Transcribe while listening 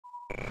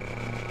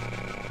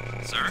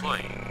sir.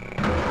 Play.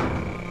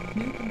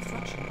 New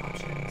construction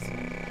options.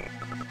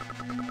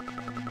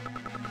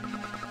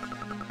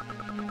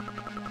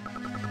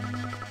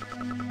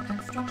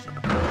 Construction.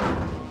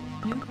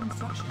 New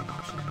construction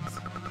options.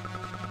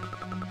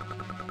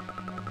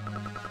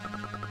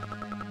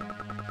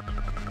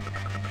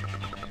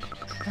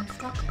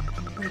 Construction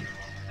complete.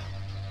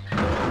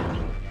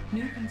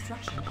 New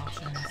construction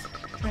options.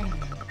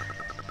 Training.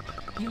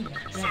 Unit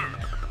ready. Sir.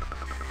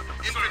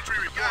 Infantry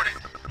reporting.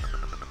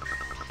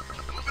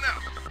 Moving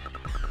out.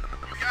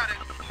 You got it.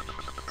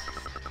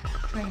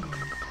 Training.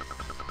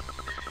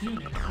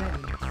 Unit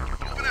ready.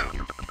 Moving out.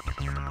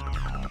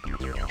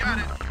 You got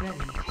it.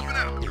 Ready. Moving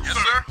out. Yes,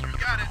 sir. You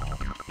got it.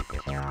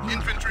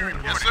 Infantry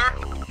reporting. Yes, sir.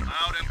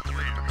 Loud and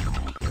clear.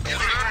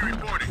 Infantry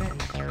reporting.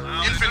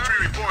 Infantry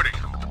reporting.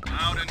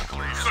 Loud and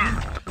clear. Sir.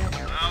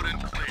 Loud and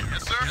clear.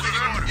 Yes, sir. Infantry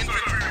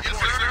reporting. Yes,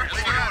 sir.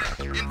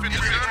 Infantry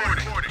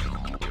reporting.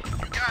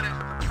 You got it.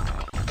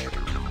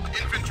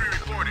 Infantry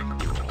reporting.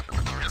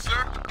 Yes,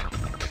 sir.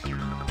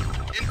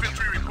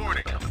 Infantry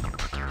reporting.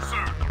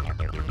 Sir.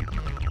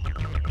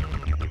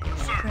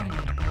 Sir.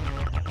 Training.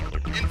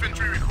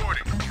 Infantry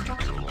reporting.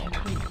 Construction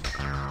complete.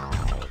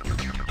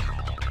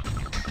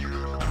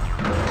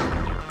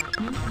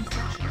 New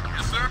construction.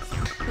 Yes, sir.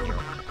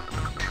 Building.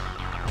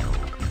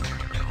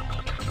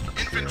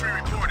 Infantry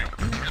reporting.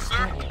 Yes,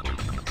 sir. Ready.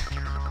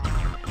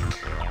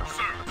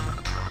 Sir.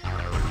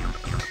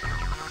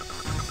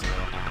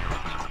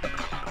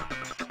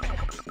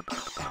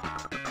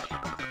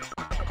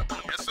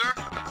 Yes, sir.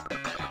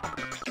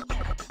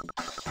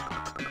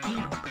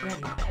 Unit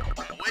ready.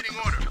 Awaiting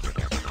orders.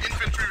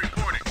 Infantry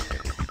reporting.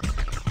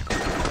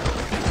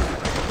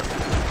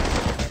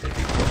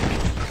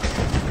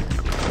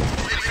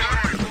 Awaiting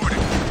order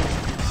reporting.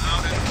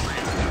 Loud and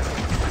clear.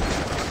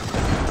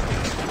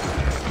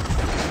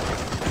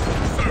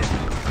 Sir.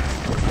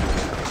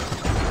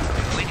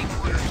 Waiting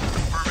orders.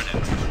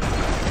 Affirmative.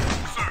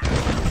 Sir.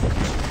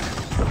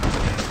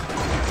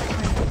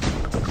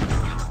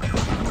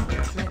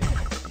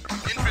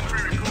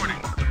 Infantry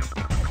reporting.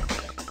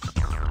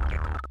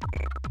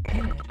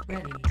 Unit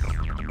ready.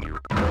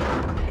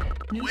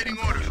 New Waiting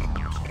construction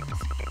orders. options.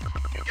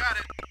 You got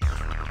it.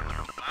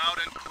 Loud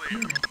and clear.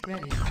 Unit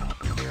ready.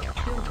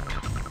 Building.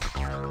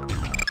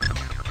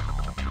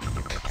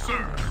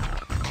 Sir.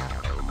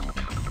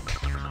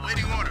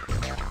 Waiting orders.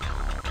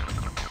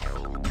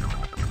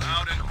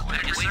 Loud and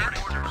clear. Yes, sir.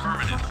 Waiting orders.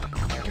 Affirmative.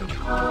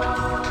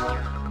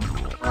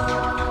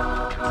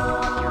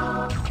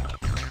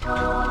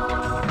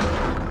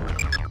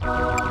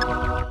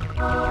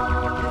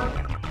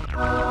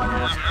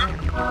 Yes, sir.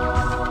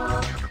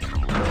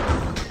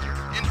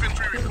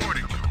 Infantry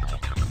reporting.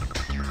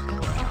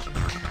 Construction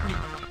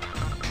complete.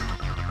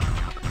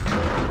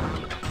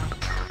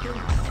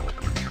 Building.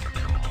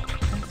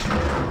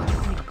 Construction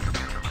complete.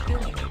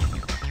 Building.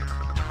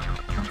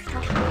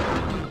 Construction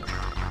complete.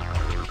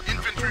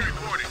 Infantry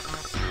reporting.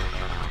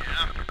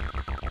 Yeah.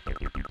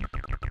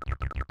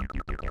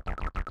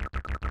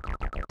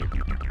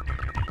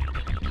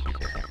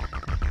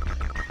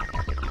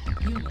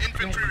 Unit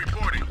Infantry ready.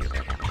 reporting.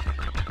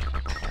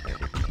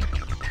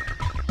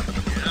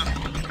 Yeah.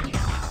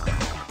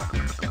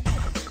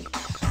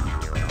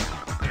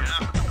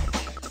 Yeah.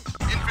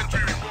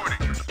 Infantry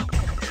reporting.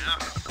 Yeah.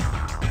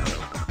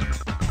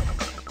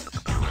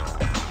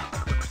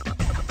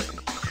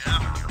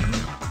 Yeah.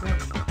 Unit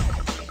ready.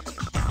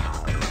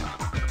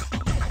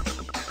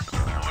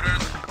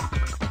 Orders.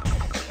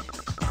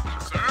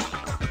 Sir.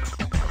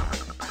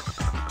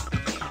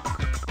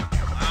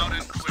 Loud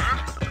and clear.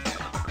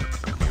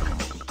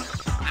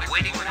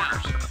 Waiting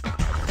orders.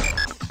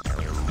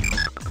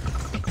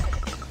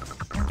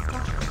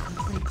 Construction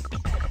complete.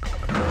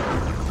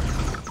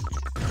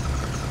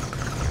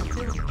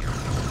 Building.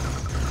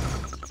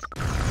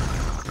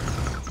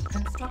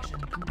 Construction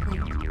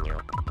complete.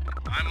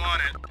 I'm on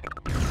it.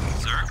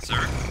 Sir,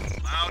 sir.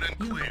 Loud and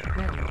Unit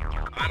clear. ready.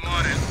 I'm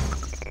on it.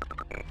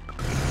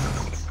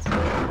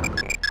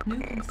 New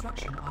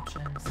construction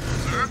options.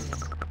 Sir.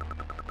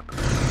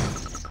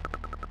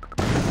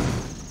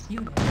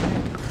 Unit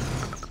ready.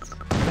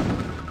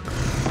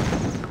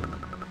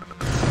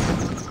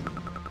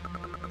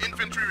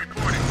 Infantry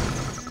reporting.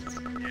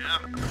 Yeah.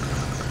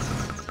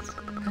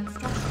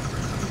 Construction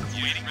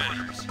complete. Waiting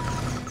orders.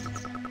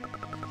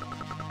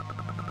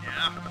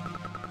 Yeah.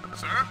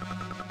 Sir.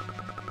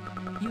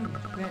 Unit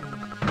ready.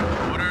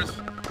 Orders.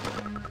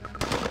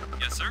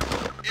 Yes, sir.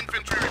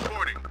 Infantry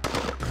reporting.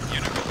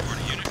 Unit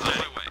reporting. Unit on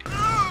my way.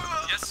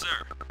 Yes, sir.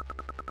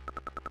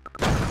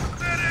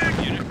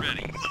 Unit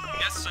ready.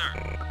 Yes, sir.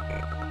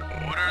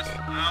 Orders.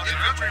 Loud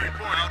infantry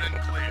reporting. Loud and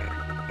clear.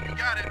 You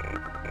got it.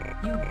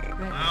 Unit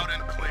ready. Loud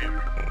and clear.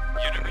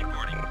 Unit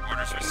reporting.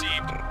 Orders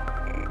received.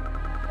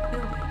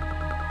 Building.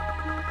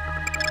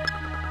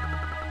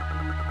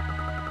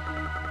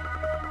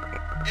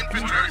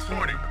 Infantry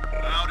reporting.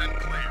 Loud and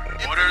clear.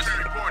 Orders.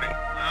 Infantry reporting.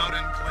 Loud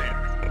and clear.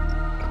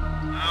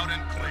 Loud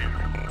and clear.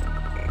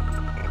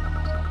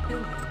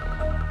 Building.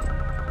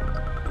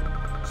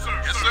 Sir.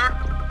 Yes, sir.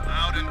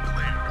 Loud and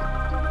clear.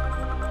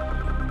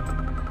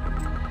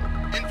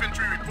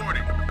 Infantry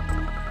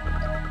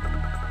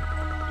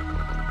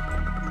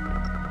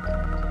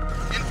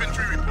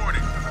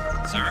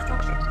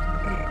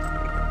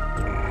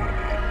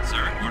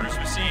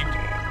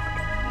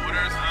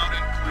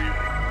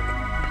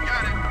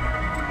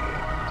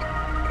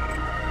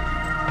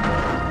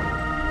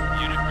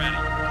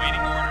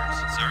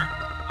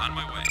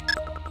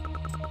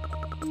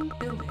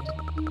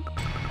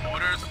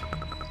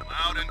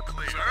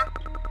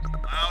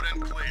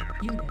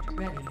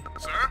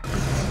Sir?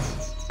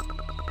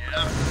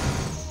 Yeah.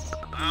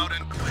 Loud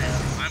and clear.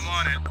 I'm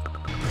on it.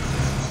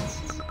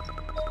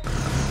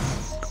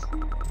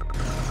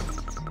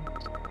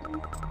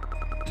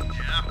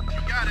 Yeah,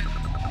 you got it.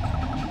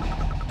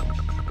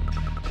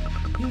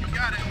 You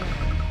got it.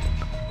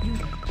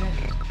 Unit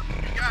ready.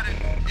 You got it.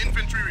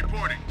 Infantry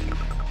reporting.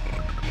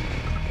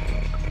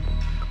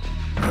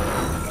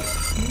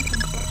 New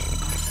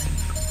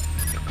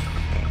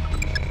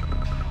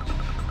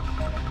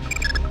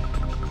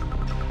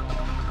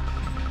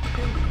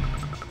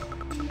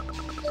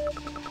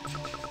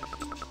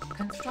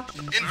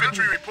construction process.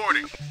 Infantry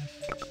reporting.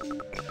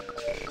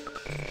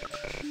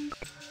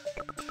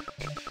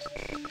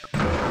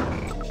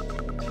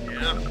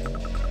 Yeah.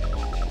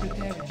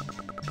 Preparing.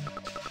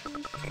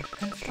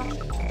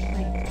 Construction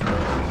complete.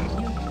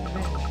 Unit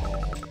ready.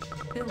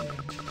 Building.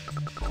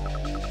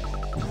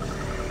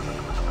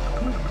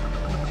 Unit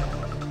ready.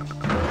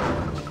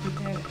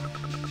 Preparing.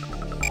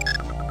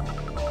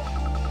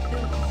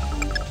 Building.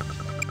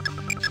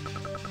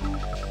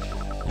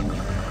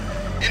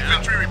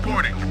 Infantry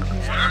reporting.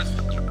 Sirs?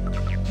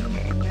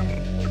 Unit ready.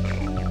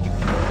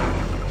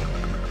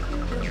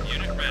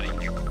 Unit ready.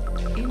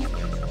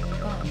 Infantry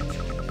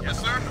advanced. Yes,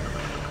 sir?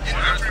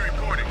 Infantry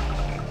reporting.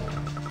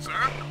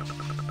 Sir?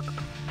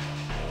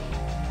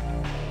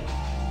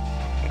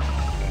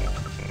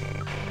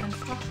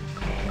 Construction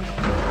complete.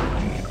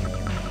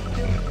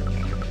 Building.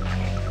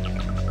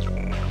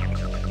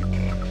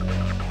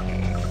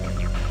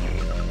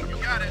 You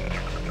got it.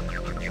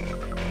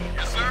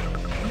 Yes, sir?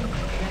 Unit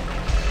ready.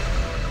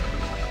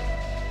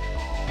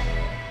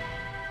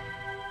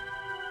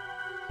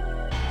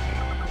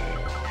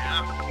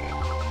 Yeah.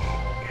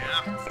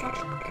 Yeah.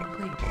 Construction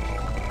complete.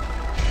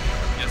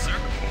 Yes, sir.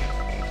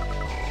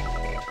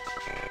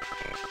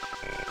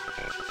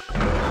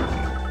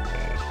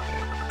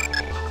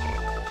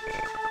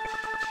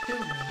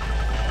 Building.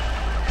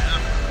 Yeah.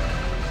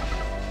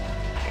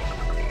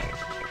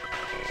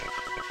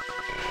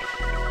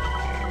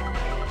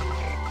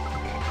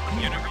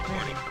 Unit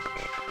reporting.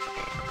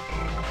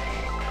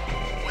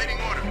 Waiting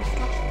order.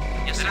 Construction.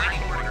 Yes, sir.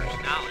 Orders.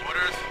 Knowledge.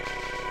 Orders.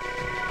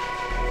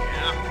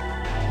 Yeah.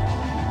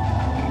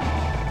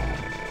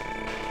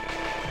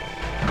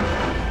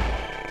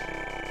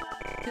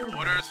 Building.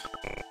 Orders.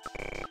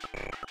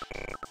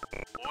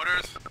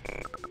 Orders.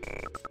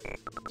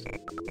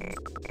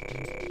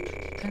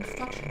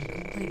 Construction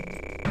complete.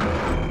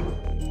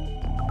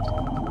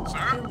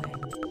 Sir?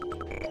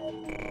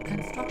 Building.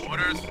 Construction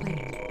Orders.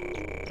 complete.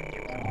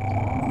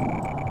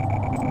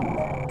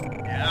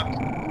 Yeah.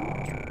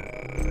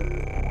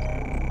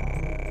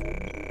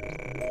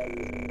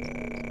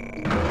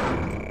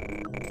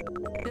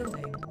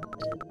 Building.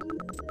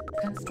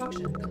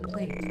 Construction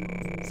complete.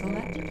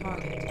 Select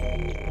target.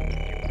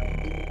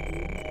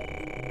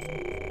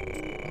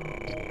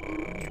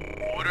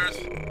 Orders.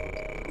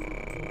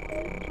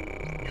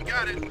 You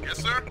got it. Yes,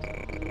 sir?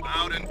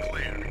 Loud and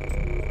clear.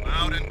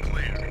 Loud and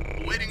clear.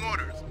 Awaiting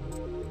orders.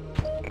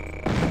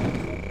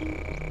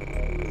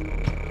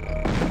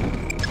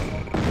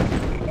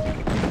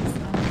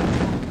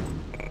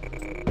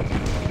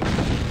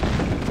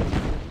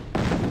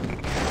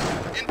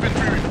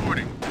 Infantry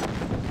reporting.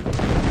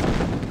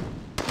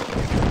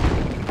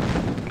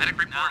 Medic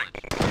reporting.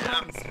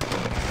 Yeah.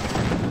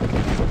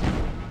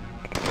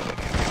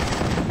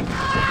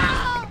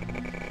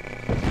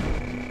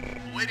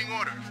 Awaiting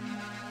orders.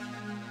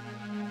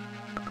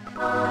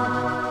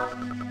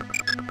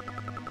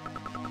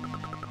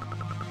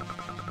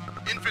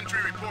 Infantry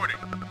reporting.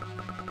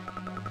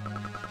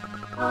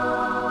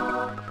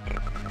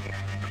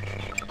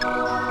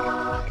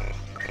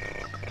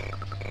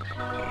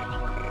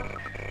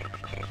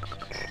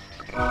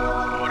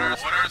 Orders.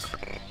 Orders.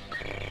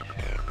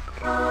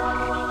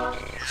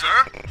 Sir?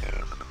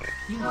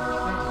 Unit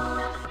ready.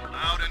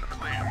 Loud and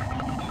clear.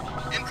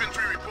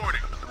 Infantry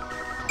reporting.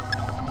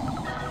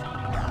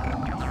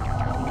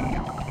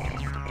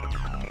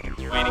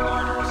 Waiting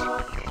orders.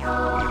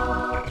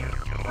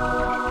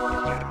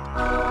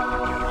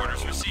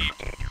 Orders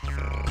received.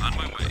 On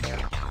my way.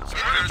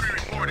 Infantry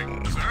reporting.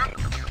 Sir?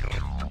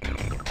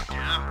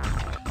 Yeah.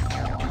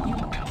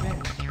 Unit ready.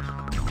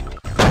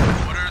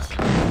 Orders.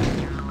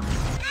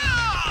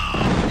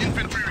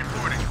 Infantry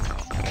reporting.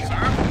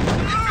 Sir?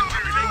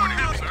 Infantry reporting.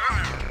 Sir?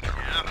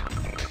 Yeah.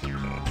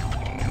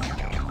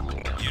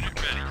 Unit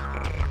ready.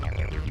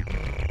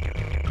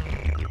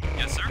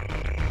 Yes, sir.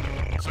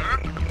 Sir?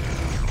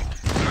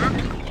 Sir?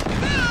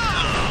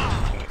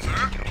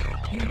 Sir?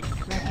 Unit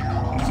ready.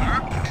 Sir?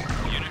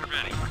 Unit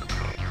ready.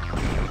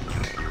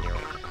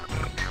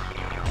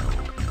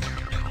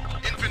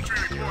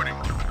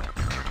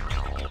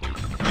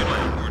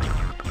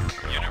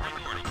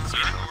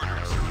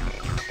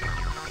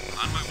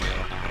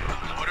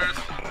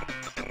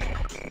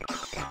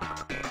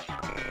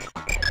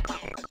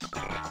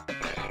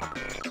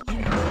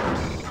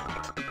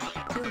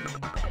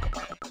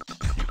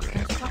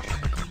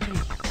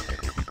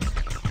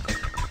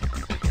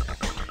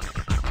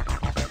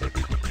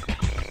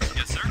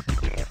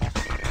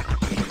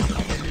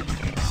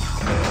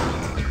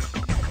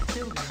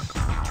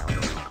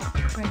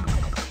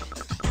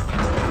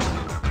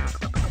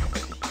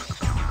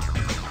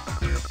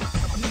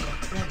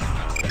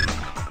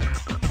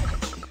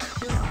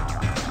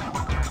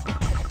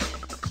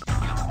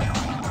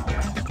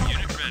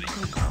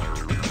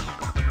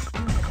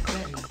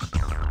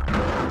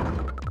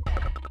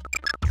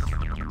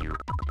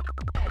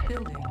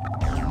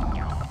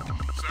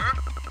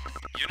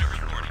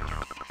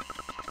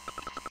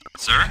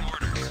 Sir?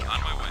 Orders. On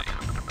my way.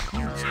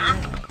 Sir?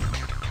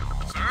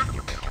 Sir?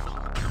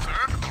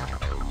 Sir?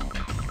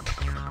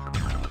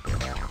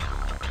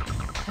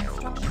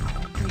 Construction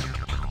complete.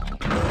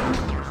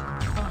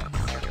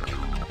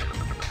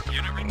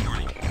 Unit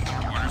reporting.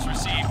 Orders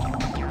received.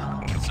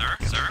 Sir?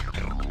 Sir?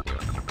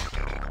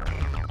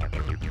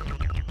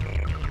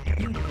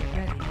 Unit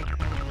ready.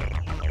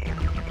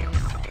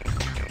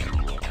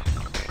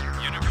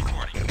 Unit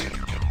reporting.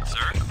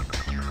 Sir?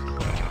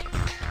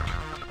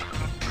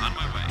 On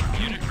my way.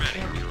 Unit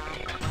ready.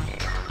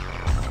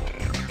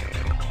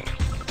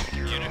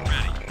 Unit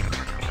ready.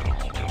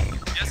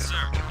 Yes,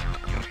 sir.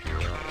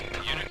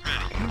 Unit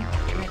ready.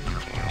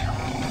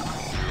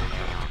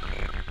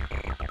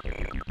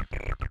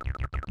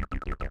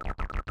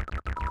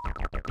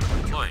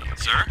 Deploying.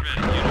 Sir?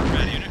 Ready. Unit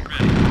ready. Unit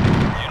ready.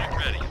 Unit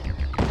ready.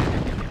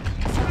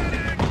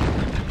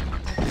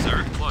 Sir?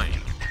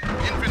 Deploying.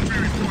 Infantry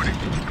reporting.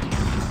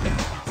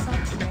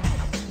 Subterranean.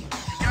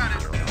 You got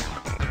it.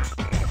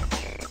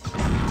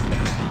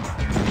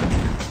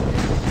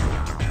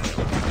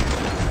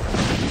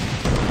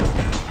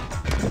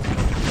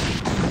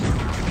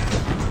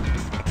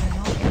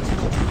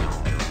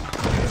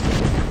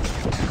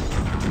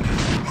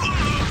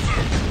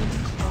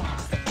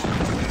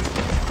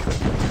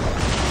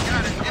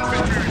 Got it.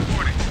 Infantry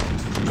reporting.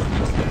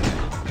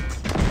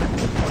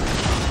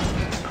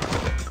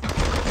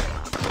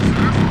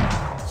 Sir?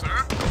 Sir?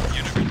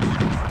 Unit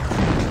reporting.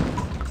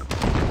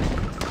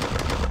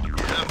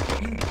 Yeah.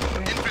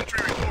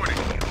 Infantry reporting.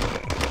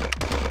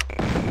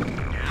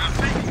 Yeah, I'm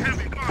taking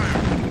heavy fire.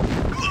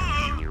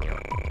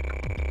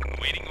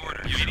 Awaiting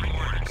orders. Awaiting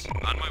orders.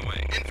 On my way.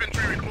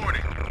 Infantry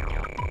reporting.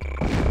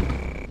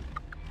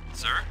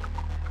 Sir?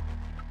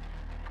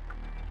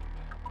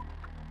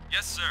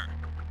 Yes, sir.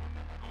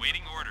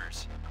 Awaiting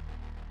orders.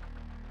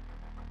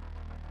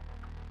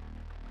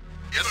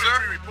 Yes,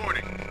 sir.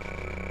 Reporting.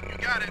 You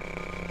got it.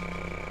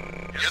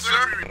 Yes,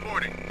 sir.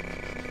 Reporting.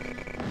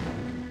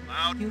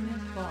 Loud.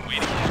 Unit lost.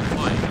 Waiting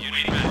orders.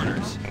 Waiting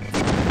orders.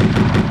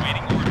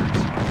 Waiting orders.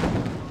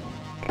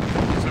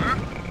 Sir?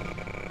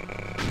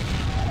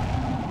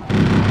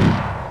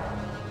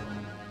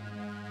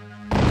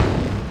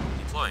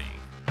 Deploying.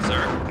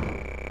 Sir?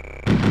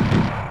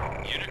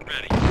 Unit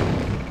ready.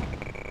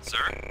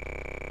 Sir?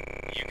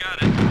 You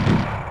got it.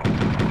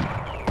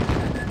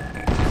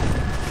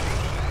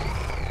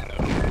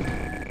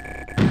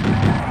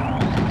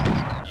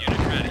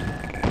 Unit ready.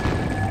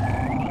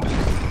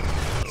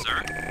 Sir?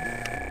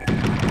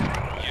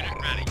 Unit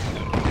ready.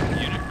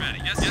 Unit ready.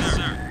 Yes, yes,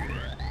 sir.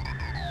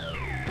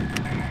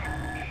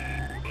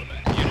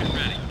 Unit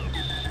ready.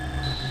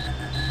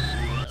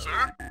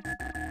 Sir?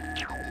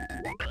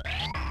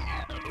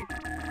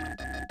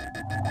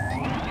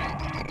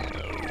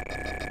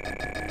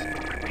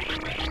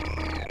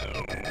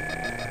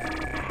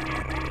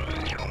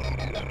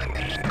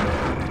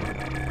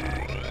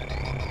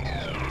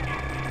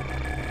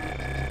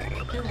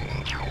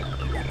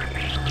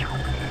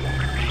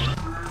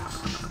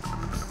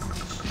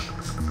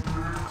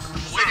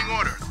 Waiting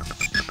orders.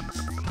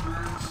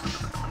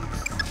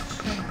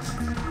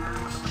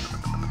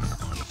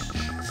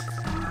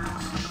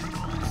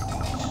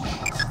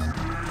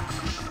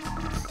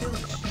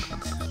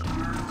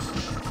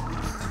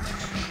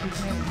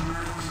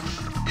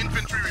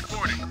 Infantry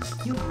reporting.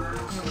 Unit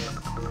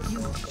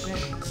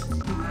ready.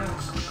 Preparing.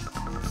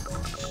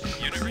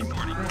 Unit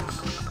reporting.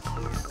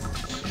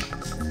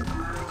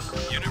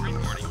 Unit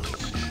reporting.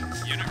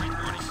 Unit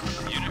reporting.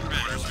 Unit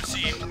ready. Orders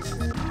received.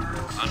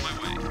 On my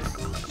way.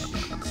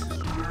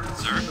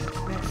 Sir?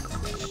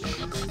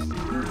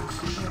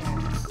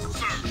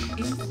 Sir.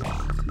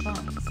 Insufficient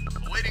funds.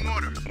 Awaiting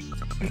orders.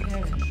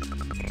 Preparing.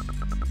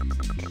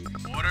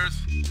 Orders.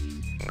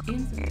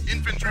 Insufficient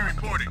Infantry funds.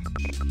 reporting.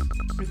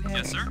 Preparing.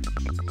 Yes, sir.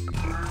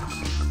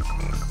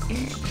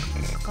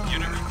 Insufficient funds.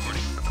 Unit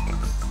reporting.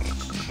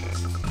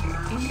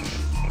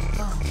 Insufficient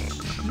funds.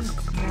 Unit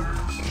ready.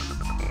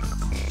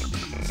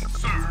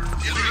 Sir.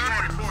 Infantry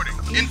reporting.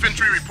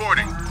 Infantry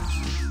reporting.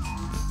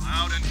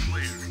 Loud and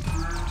clear.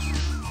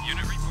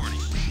 Unit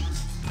reporting.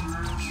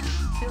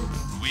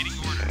 Building. Waiting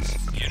orders.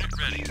 Unit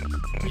ready.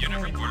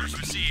 Unit orders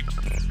received.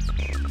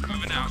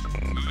 Moving out.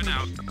 Moving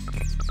out.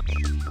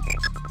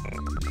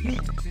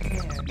 Unit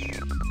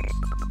prepared.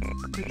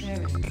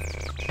 Preparing.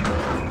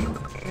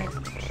 Unit ready.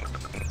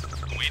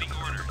 Waiting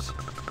orders.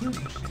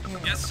 Unit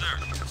prepared. Yes, sir.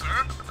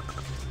 Sir?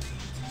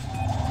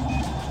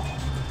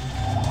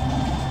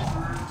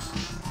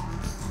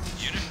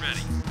 Unit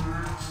ready.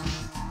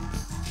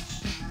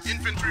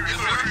 Infantry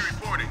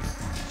reporting.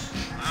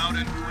 Loud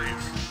and clear.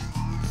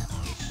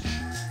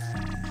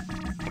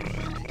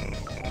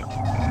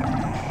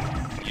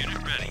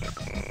 Unit ready.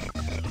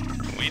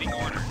 Waiting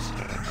orders.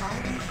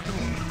 Column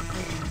store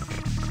ready.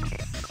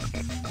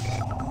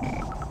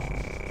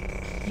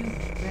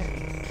 Unit ready.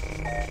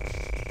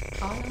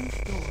 Column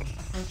store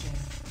approaching.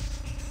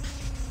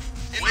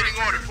 Waiting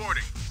order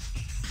reporting.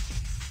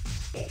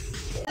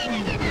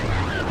 Preparing.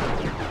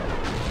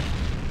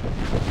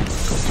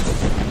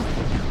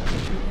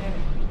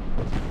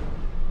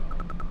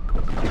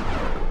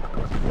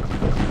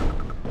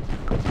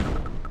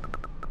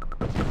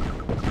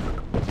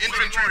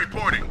 Infantry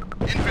reporting.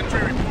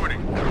 Infantry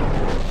reporting.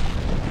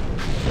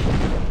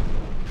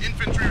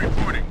 Infantry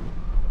reporting.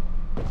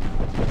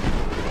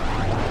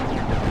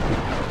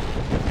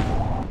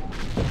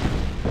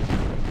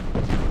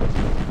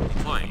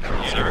 Deploying.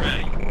 Unit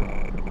ready.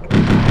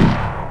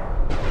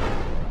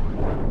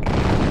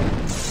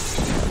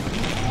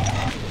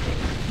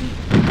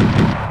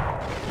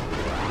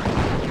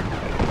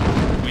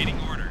 Waiting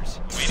orders.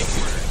 Waiting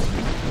orders.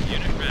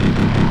 Unit ready.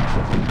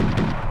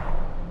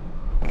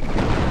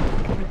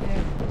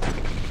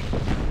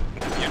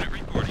 Unit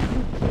reporting.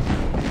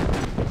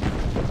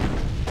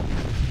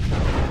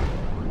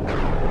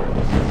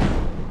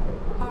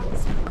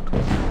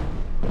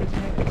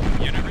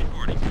 Unit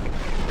reporting.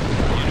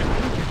 Unit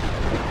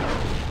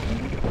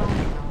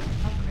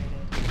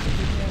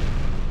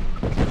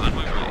on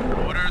my way.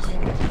 Orders.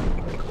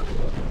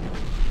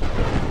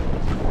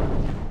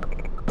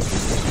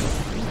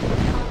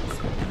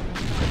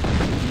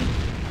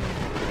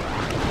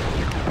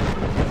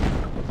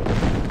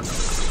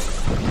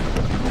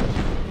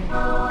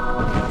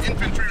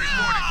 Infantry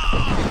reporting.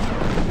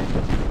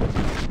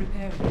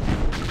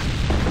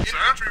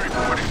 Infantry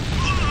reporting.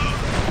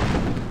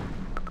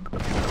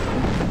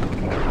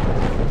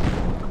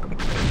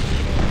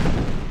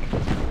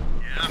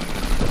 Yeah.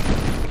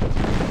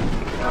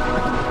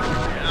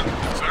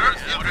 Yeah. Sir,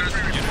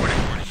 infantry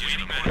reporting.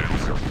 Waiting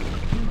orders.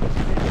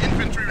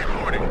 Infantry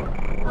reporting.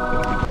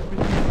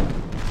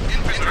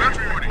 Infantry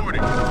reporting.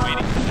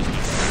 Waiting.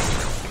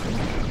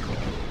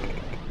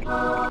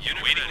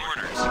 Unit waiting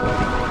orders.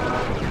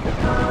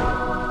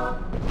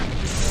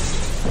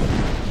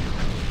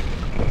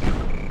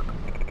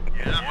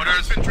 Yeah.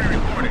 Orders. Infantry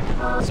reporting.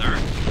 Sir.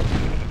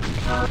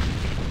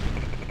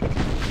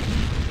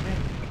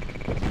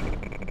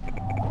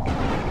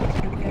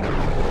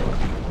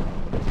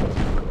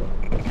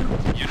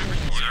 Unit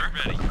reporting. Sir.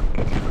 Ready.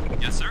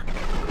 Yes, sir.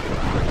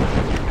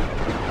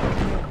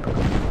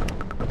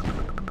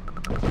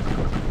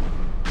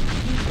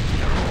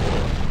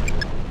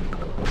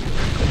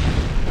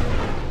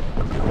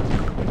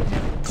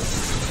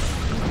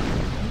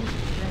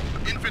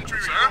 Infantry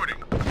reporting.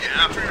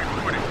 Infantry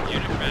reporting.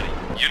 Unit ready.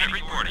 Unit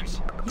reporting.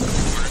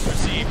 Orders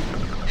received.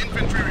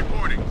 Infantry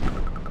reporting.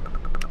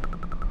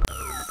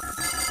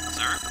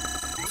 Sir.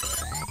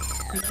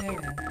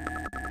 Preparing.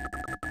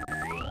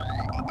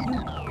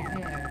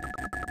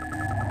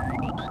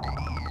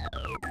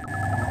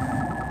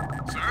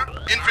 Sir.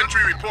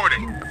 Infantry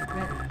reporting.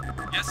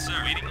 Yes, sir.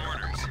 Waiting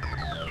orders.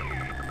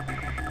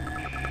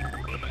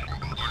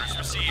 Orders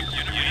received.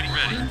 Unit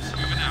ready.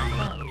 Moving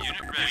out.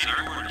 Unit ready. Sir.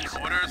 Orders.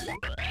 Orders.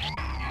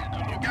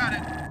 You got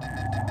it.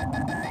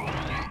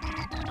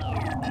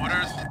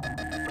 Orders.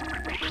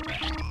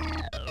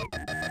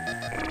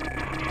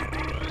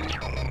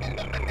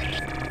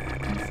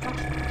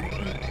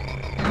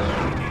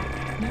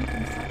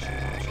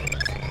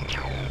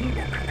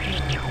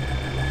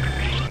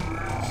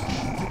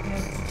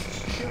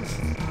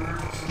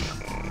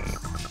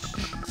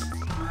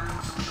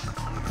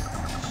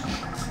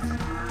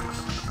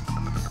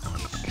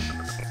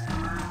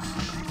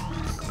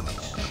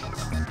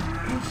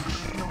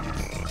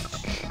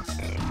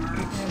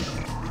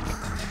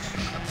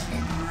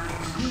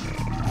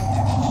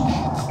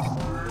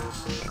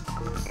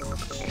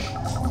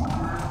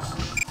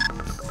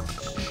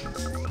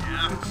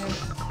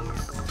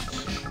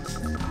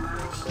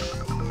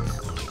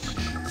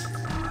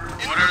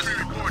 Infantry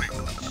reporting.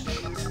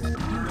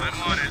 I'm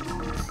on it.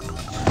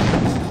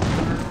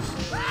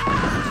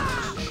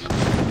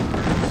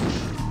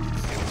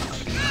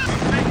 I'm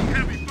taking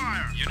heavy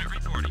fire. Unit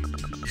reporting.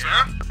 Sir?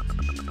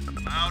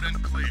 Loud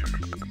and clear.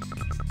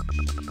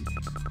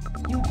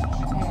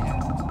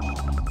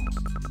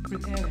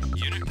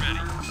 Unit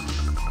ready.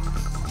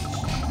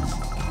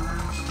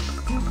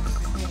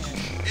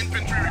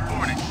 Infantry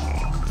reporting.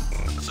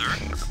 Sir.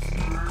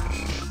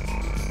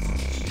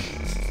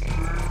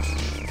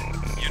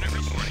 Unit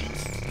reporting.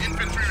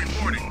 Infantry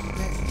reporting.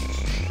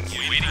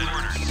 Waiting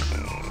orders.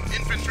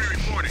 Infantry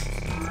reporting.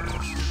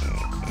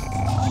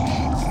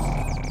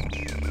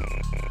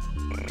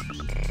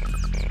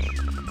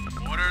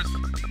 Orders.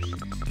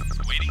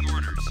 Waiting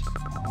orders.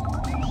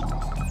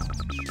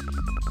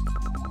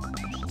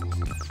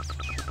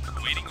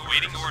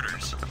 Waiting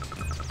orders.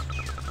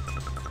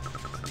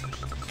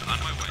 On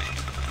my way.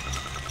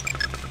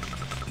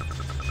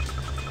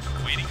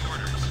 Waiting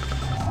orders.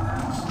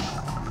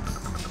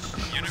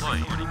 Unit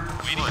reporting.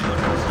 Waiting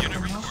orders. Unit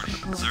reporting.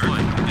 Sir?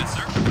 Yes,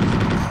 sir.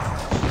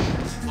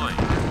 Deploying.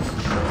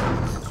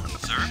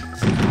 Sir?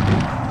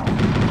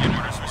 Unit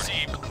orders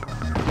received.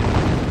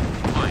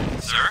 Deploying.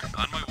 Sir?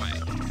 On my way.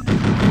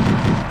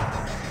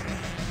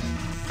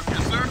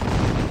 Yes, sir.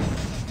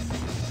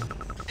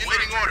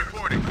 Waiting order.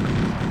 Reporting.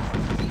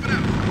 Moving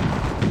out.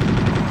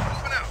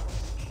 Moving out.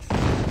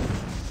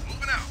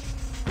 Moving out.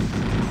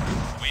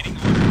 Waiting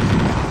orders.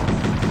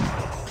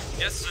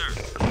 Yes, sir.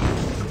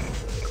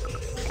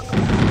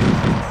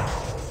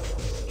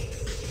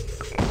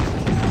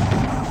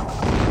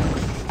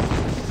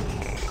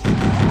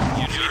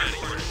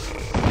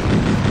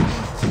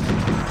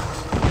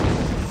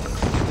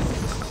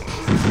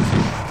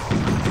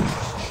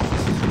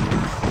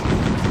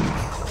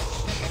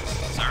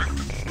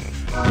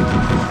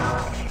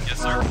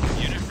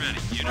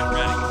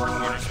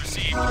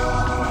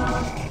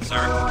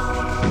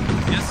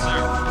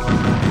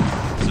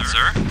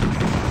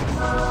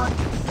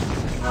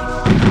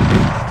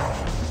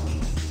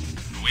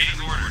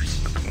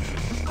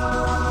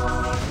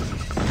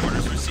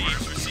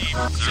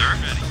 Sir,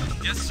 ready.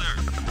 Yes,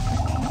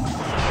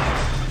 sir.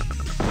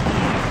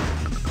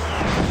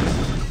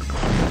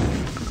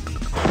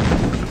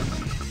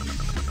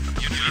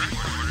 Unit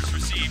orders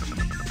received.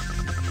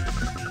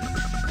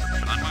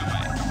 On my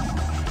way.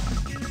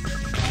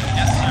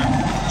 Yes, sir.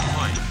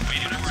 Deployed.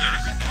 Waiting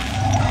orders.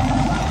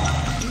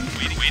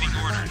 Waiting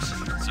orders.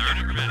 Sir,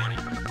 unit ready.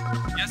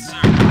 Yes,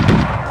 sir.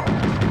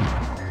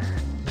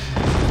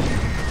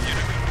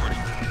 Unit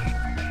reporting.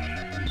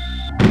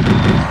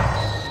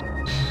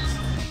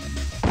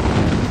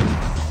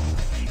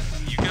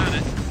 You got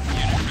it.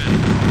 Unit ready.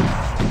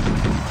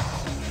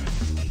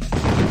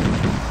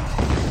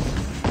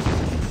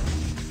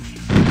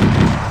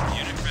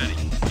 Unit ready.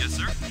 Yes,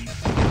 sir.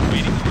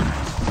 Waiting orders.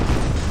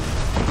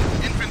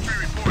 Infantry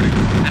reporting.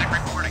 Medic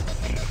reporting.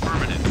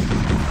 Affirmative.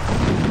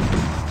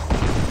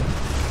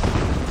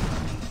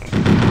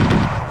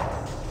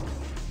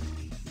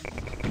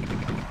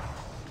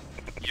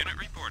 Unit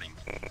reporting.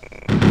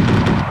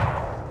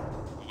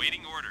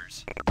 Awaiting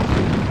orders.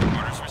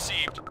 Orders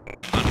received.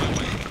 On my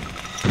way.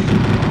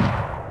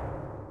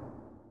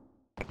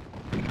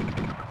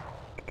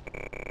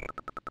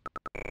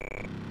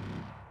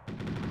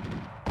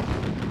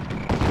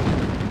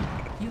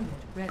 Unit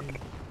ready.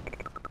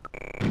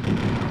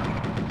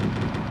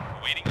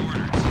 Awaiting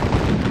orders.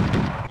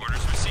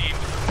 Orders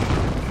received.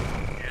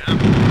 Yeah.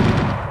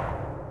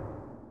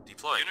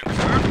 Deploy. Unit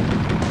Sir?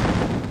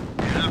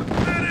 Yeah.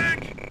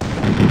 Medic!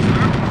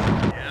 Sir?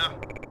 Yeah.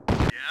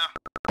 Yeah.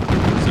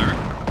 Sir.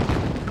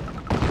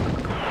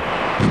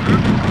 Sir?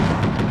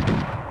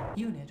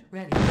 Unit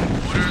ready.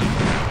 Orders.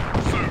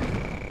 Sir.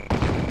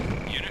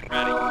 Unit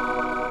ready.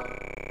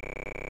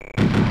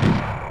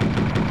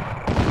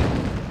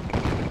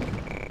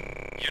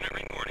 Unit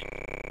reporting.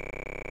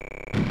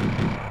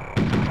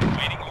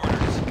 Awaiting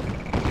orders.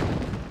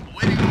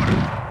 Awaiting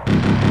orders.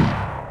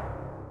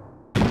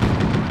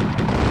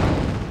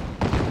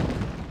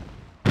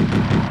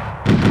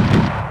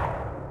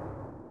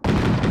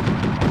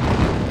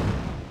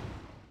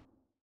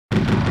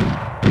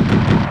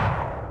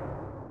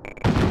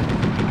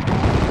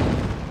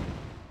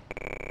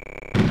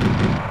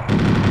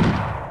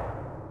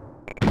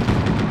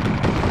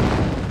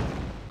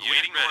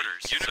 Awaiting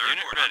orders. Unit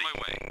ready. On my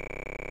way.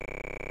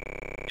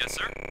 Yes,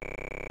 sir.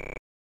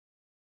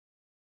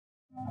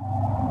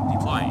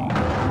 Deploying.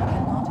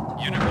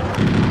 Cannot Unit deploy.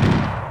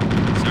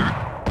 reporting. Sir.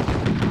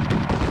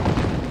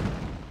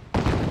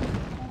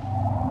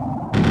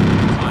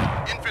 Deploying.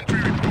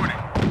 Infantry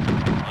reporting.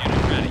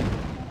 Unit ready.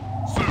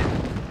 Sir.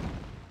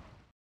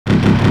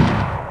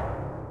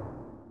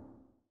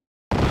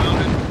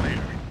 Loud and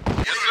clear.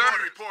 Yes, sir.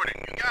 Reporting.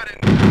 You got it.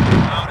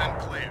 Loud and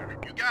clear.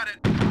 You got it.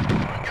 You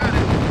got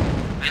it.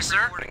 Yes,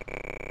 sir. Reporting.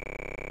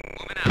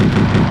 Moving out.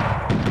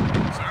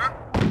 Sir?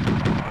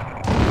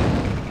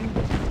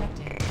 Unit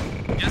detected.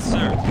 Yes,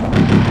 sir.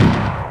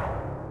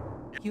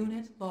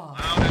 Unit lost.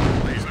 Loud and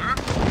clear. Sir?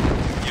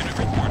 Unit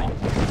reporting.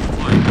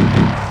 Deploying.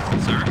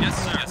 Sir. Yes,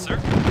 sir. Yes, sir.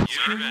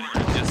 Unit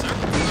ready. Yes, sir.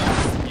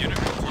 Unit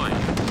deploying.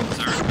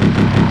 Sir.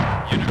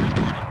 Unit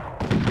reporting.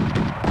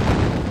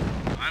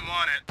 I'm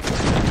on it.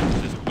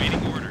 Just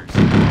awaiting orders.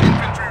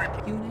 Infantry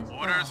report. Unit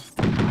Orders. lost.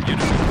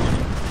 Unit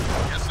reporting.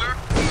 Yes, sir.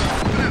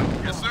 Moving out.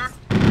 Yes, sir.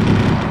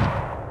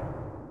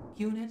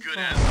 Unit Good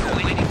lost. answer.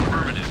 Awaiting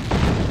affirmative.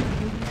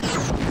 Unit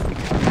lost.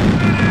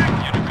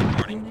 Unit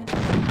reporting. Unit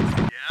lost.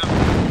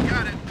 Yeah. You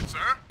got it.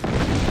 Sir?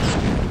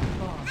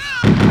 Lost.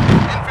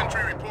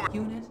 Infantry report.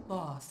 Unit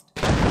lost.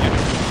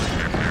 Unit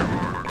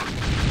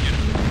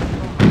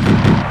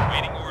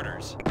awaiting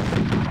orders.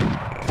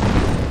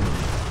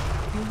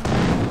 Unit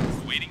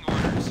lost. Awaiting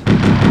orders.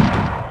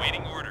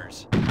 Awaiting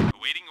orders.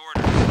 Awaiting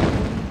orders.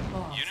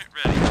 Lost. Unit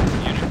ready.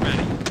 Unit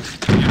ready.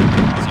 Unit,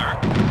 sir.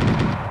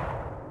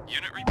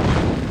 Unit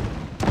reporting.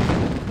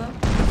 Cloak.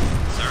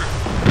 Sir.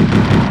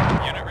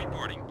 Unit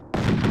reporting.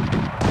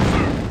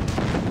 Sir.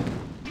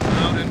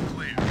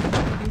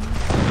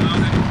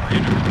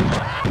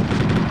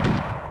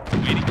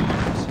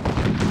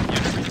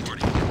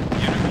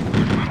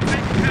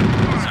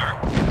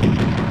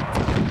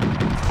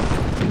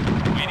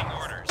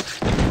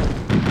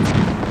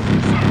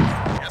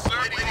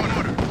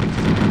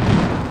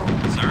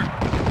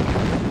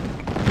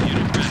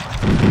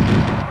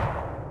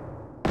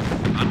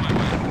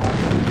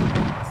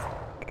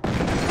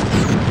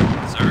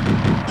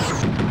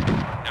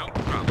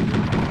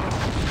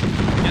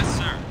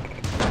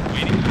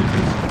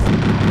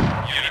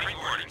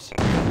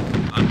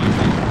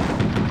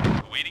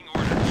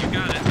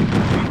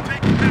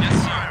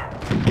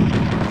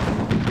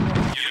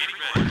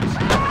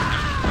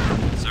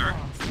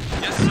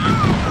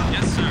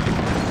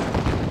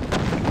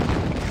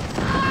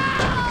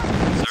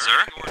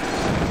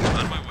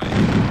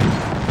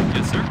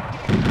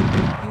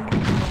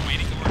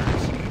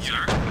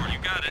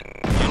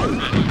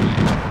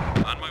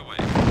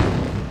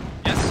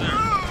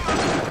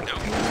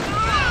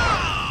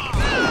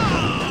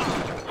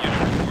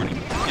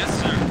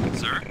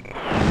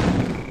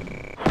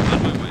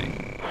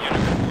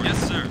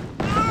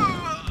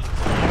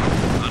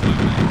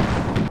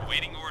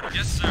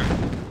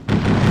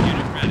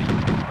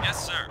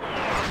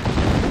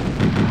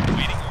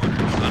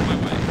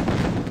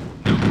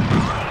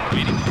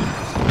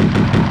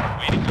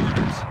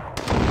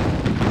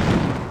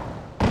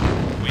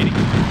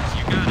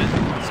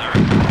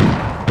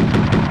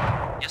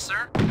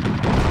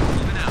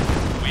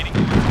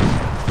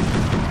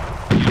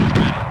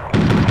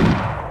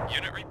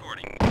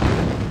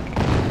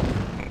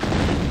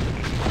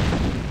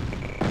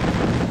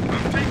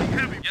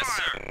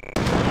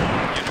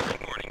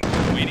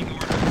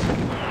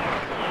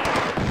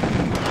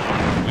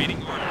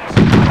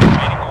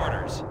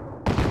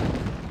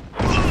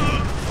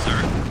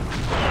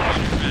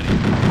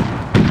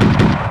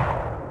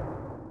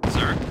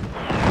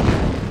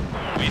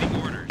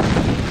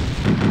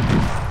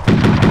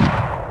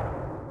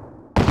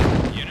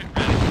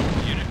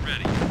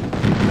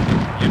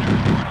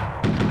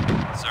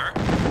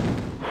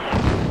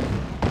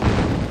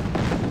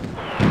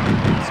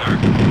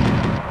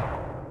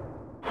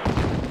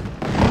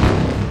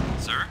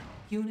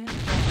 Unit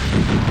lost.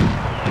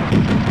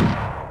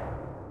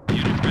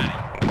 Unit ready.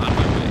 On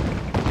my way.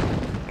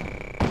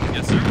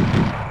 Yes, sir.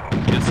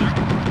 Yes, sir.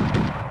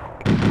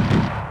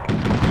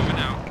 Moving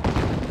out.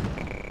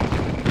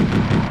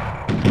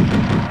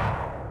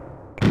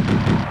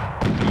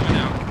 Moving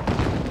out.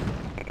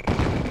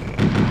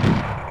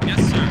 Yes,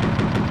 sir.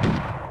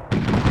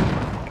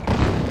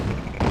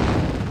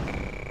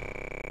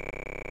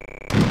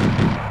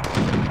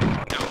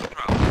 No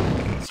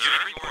problem. Sir,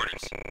 awaiting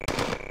orders.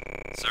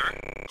 Sir,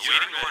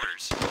 awaiting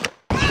orders.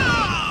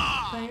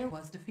 Player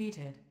was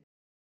defeated.